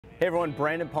Hey everyone,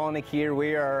 Brandon Palaniuk here.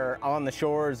 We are on the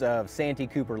shores of Santee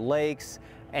Cooper lakes,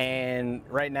 and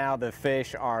right now the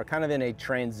fish are kind of in a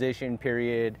transition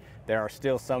period. There are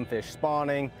still some fish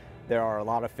spawning. There are a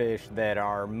lot of fish that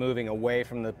are moving away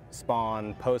from the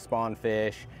spawn, post-spawn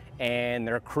fish, and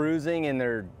they're cruising and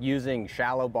they're using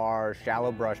shallow bars,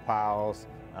 shallow brush piles.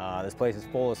 This place is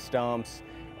full of stumps,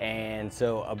 and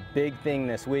so a big thing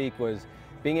this week was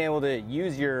being able to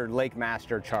use your Lake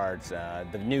Master charts,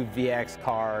 the new VX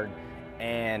card,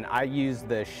 and I used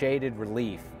the shaded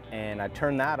relief, and I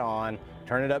turn that on,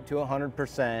 turn it up to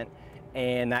 100%,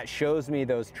 and that shows me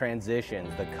those transitions,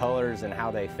 the colors and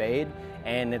how they fade,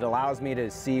 and it allows me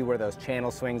to see where those channel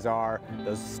swings are,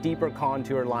 those steeper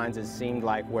contour lines. It seemed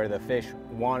like where the fish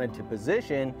wanted to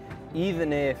position,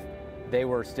 even if they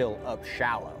were still up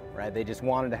shallow. Right? They just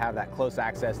wanted to have that close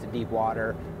access to deep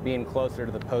water, being closer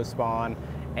to the post spawn.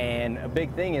 And a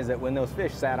big thing is that when those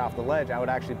fish sat off the ledge, I would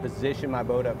actually position my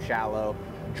boat up shallow,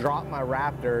 drop my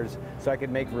raptors so I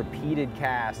could make repeated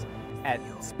casts at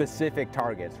specific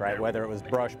targets, right? Whether it was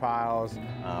brush piles,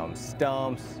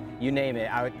 stumps, you name it.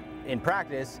 In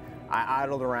practice, I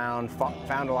idled around,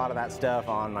 found a lot of that stuff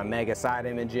on my Mega side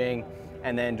imaging,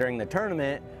 and then during the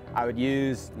tournament, I would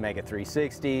use Mega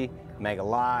 360, Mega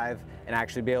Live, and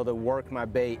actually be able to work my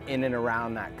bait in and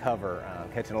around that cover,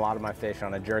 catching a lot of my fish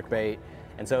on a jerk bait.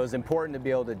 And so it was important to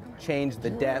be able to change the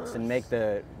depths and make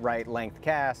the right length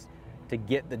cast to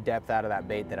get the depth out of that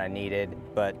bait that I needed.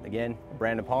 But again,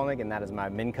 Brandon Palaniuk, and that is my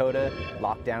Minn Kota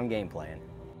lockdown game plan.